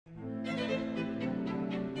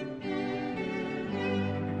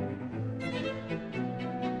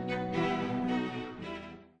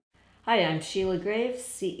Hi, I'm Sheila Graves,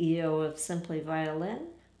 CEO of Simply Violin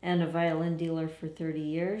and a violin dealer for 30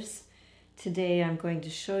 years. Today I'm going to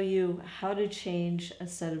show you how to change a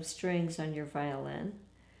set of strings on your violin.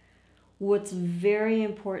 What's very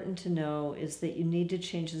important to know is that you need to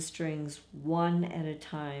change the strings one at a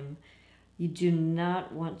time. You do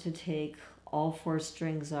not want to take all 4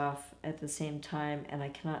 strings off at the same time, and I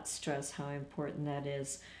cannot stress how important that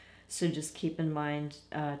is. So just keep in mind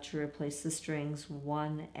to replace the strings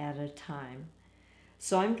one at a time.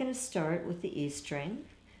 So I'm going to start with the E string.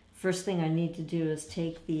 First thing I need to do is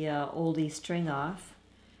take the old E string off.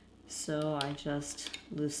 So I just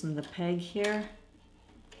loosen the peg here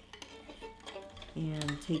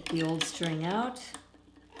and take the old string out.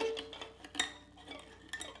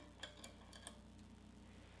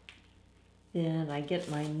 Then I get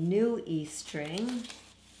my new E string.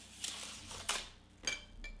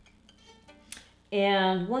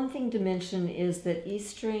 And one thing to mention is that E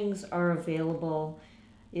strings are available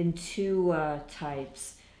in 2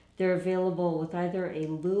 types. They're available with either a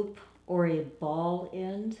loop or a ball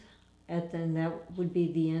end, and then that would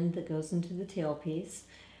be the end that goes into the tailpiece.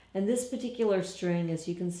 And this particular string, as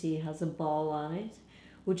you can see, has a ball on it,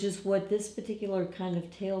 which is what this particular kind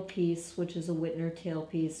of tailpiece, which is a Whitner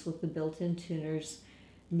tailpiece with the built-in tuners,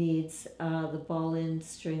 needs. The ball end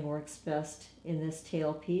string works best in this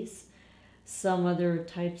tailpiece. Some other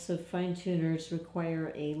types of fine tuners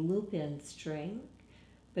require a loop end string,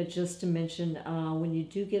 but just to mention, when you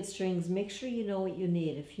do get strings, make sure you know what you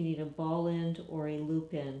need, if you need a ball end or a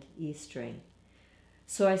loop end E string.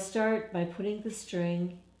 So I start by putting the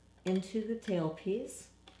string into the tailpiece,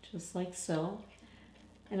 just like so,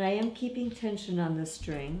 and I am keeping tension on the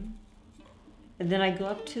string, and then I go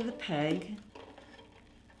up to the peg,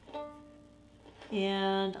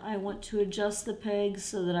 and I want to adjust the peg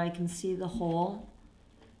so that I can see the hole,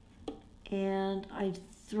 and I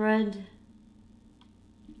thread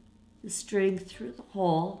the string through the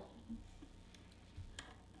hole,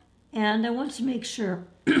 and I want to make sure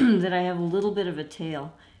that I have a little bit of a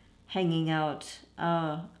tail hanging out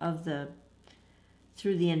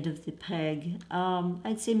through the end of the peg.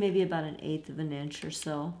 I'd say maybe about 1/8 of an inch or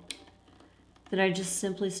so. Then I just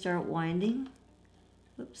simply start winding.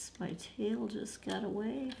 Oops, my tail just got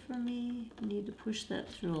away from me. I need to push that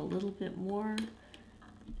through a little bit more.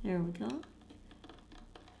 There we go.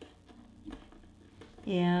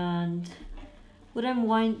 And what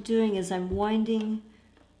I'm doing is I'm winding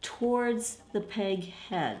towards the peg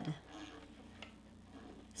head.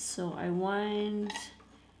 So I wind,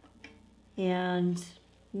 and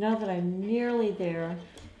now that I'm nearly there,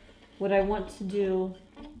 what I want to do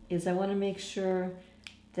is I want to make sure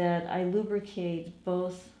that I lubricate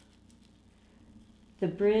both the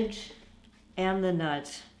bridge and the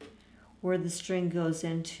nut where the string goes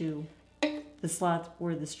into, the slot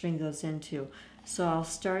where the string goes into. So I'll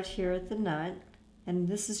start here at the nut, and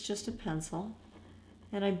this is just a pencil,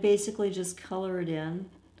 and I basically just color it in.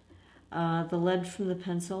 The lead from the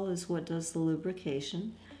pencil is what does the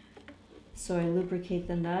lubrication. So I lubricate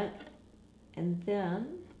the nut, and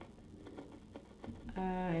then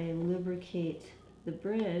I lubricate the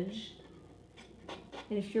bridge.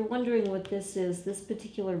 And if you're wondering what this is, this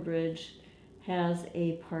particular bridge has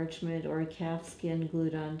a parchment or a calf skin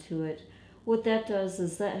glued onto it. What that does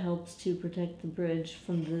is that helps to protect the bridge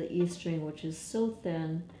from the E string, which is so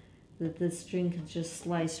thin that the string can just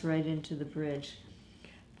slice right into the bridge.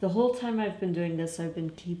 The whole time I've been doing this, I've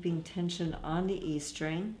been keeping tension on the E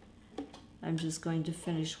string. I'm just going to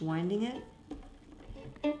finish winding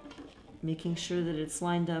it, making sure that it's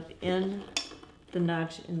lined up in the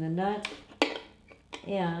notch in the nut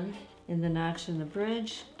and in the notch in the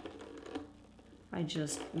bridge. I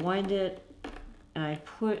just wind it,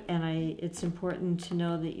 and it's important to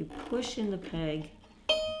know that you push in the peg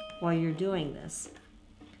while you're doing this.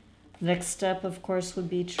 Next step, of course, would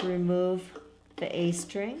be to remove the A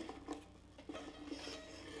string.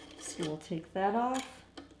 So we'll take that off,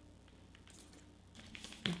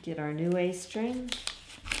 get our new A string,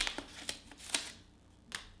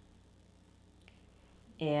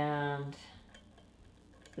 and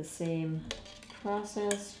the same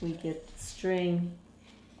process, we get the string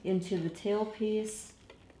into the tailpiece.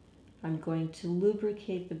 I'm going to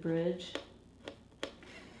lubricate the bridge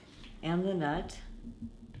and the nut.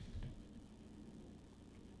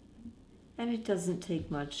 And it doesn't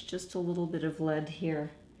take much, just a little bit of lead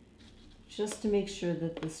here, just to make sure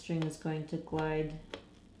that the string is going to glide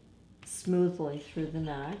smoothly through the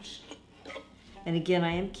notch. And again,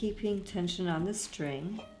 I am keeping tension on the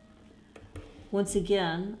string. Once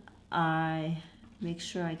again, I make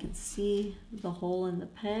sure I can see the hole in the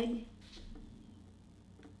peg.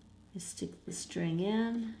 I stick the string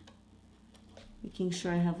in, making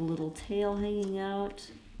sure I have a little tail hanging out.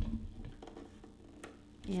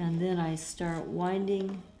 And then I start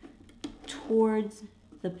winding towards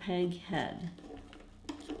the peg head.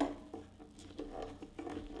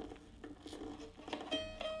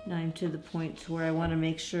 Now I'm to the point to where I want to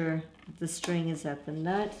make sure the string is at the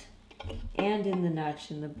nut and in the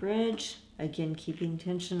notch in the bridge. Again, keeping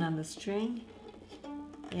tension on the string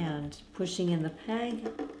and pushing in the peg.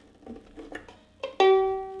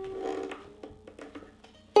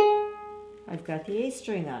 I've got the A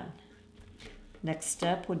string on. Next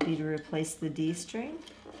step would be to replace the D string.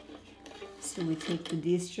 So we take the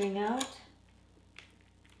D string out,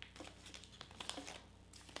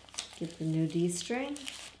 get the new D string.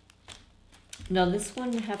 Now this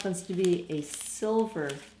one happens to be a silver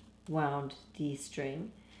wound D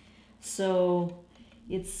string. So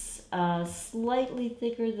it's slightly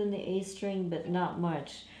thicker than the A string, but not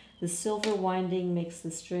much. The silver winding makes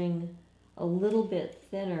the string a little bit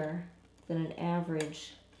thinner than an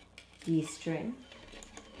average D string.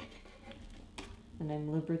 And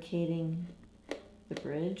I'm lubricating the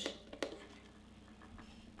bridge,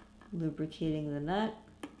 lubricating the nut.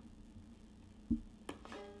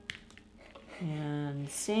 And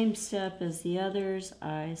same step as the others,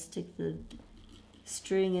 I stick the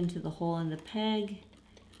string into the hole in the peg,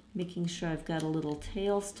 making sure I've got a little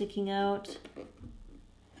tail sticking out.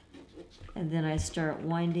 And then I start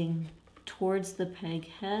winding towards the peg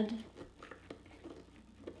head.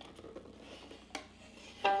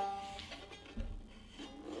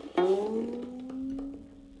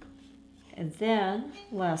 And then,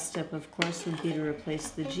 last step of course would be to replace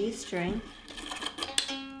the G string.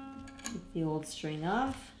 Take the old string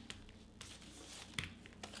off,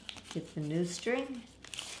 get the new string,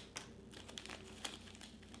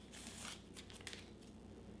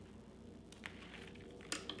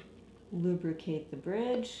 lubricate the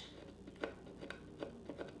bridge,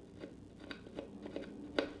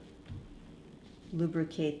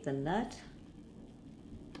 lubricate the nut,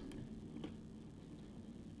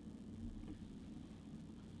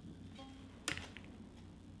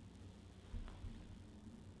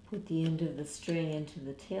 put the end of the string into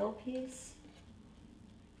the tail piece.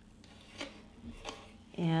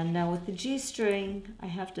 And now with the G string, I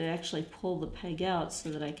have to actually pull the peg out so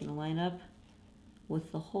that I can line up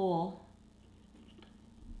with the hole.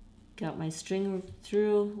 Got my string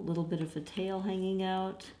through, a little bit of a tail hanging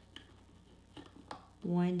out.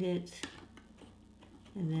 Wind it,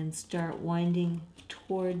 and then start winding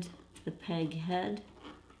toward the peg head.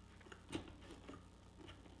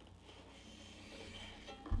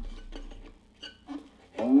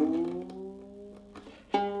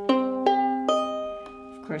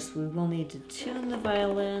 Of course, we will need to tune the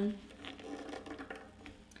violin.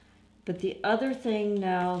 But the other thing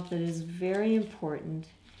now that is very important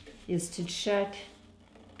is to check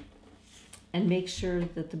and make sure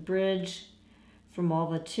that the bridge from all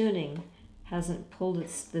the tuning hasn't pulled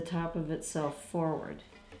the top of itself forward.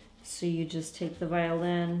 So you just take the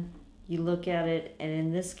violin, you look at it, and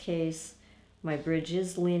in this case, my bridge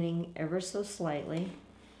is leaning ever so slightly.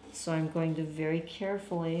 So I'm going to very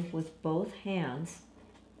carefully, with both hands,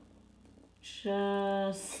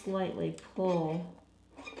 just slightly pull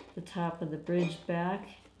the top of the bridge back,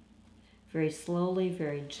 very slowly,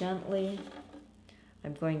 very gently.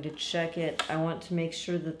 I'm going to check it. I want to make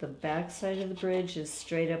sure that the back side of the bridge is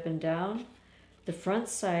straight up and down. The front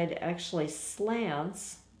side actually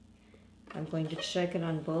slants. I'm going to check it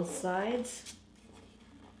on both sides.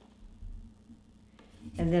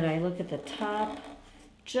 And then I look at the top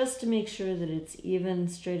just to make sure that it's even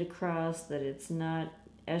straight across, that it's not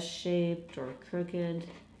S-shaped or crooked,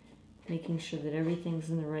 making sure that everything's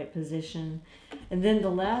in the right position. And then the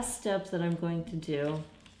last step that I'm going to do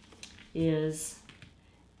is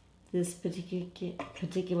this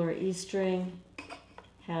particular E string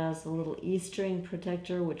has a little E string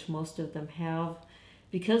protector, which most of them have.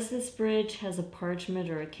 Because this bridge has a parchment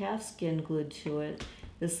or a calfskin glued to it,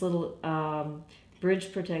 this little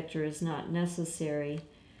bridge protector is not necessary.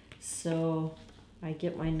 So I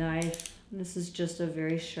get my knife. This is just a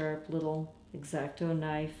very sharp little X-Acto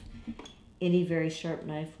knife. Any very sharp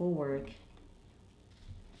knife will work.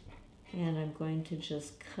 And I'm going to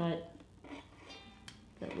just cut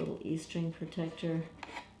that little E-string protector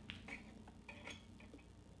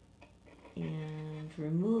and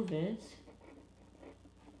remove it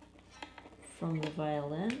from the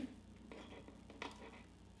violin.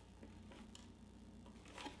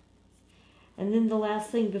 And then the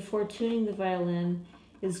last thing before tuning the violin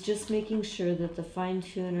is just making sure that the fine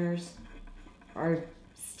tuners are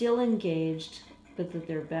still engaged, but that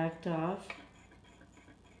they're backed off.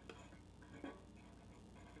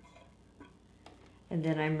 And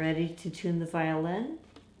then I'm ready to tune the violin,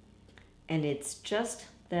 and it's just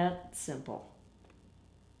that simple.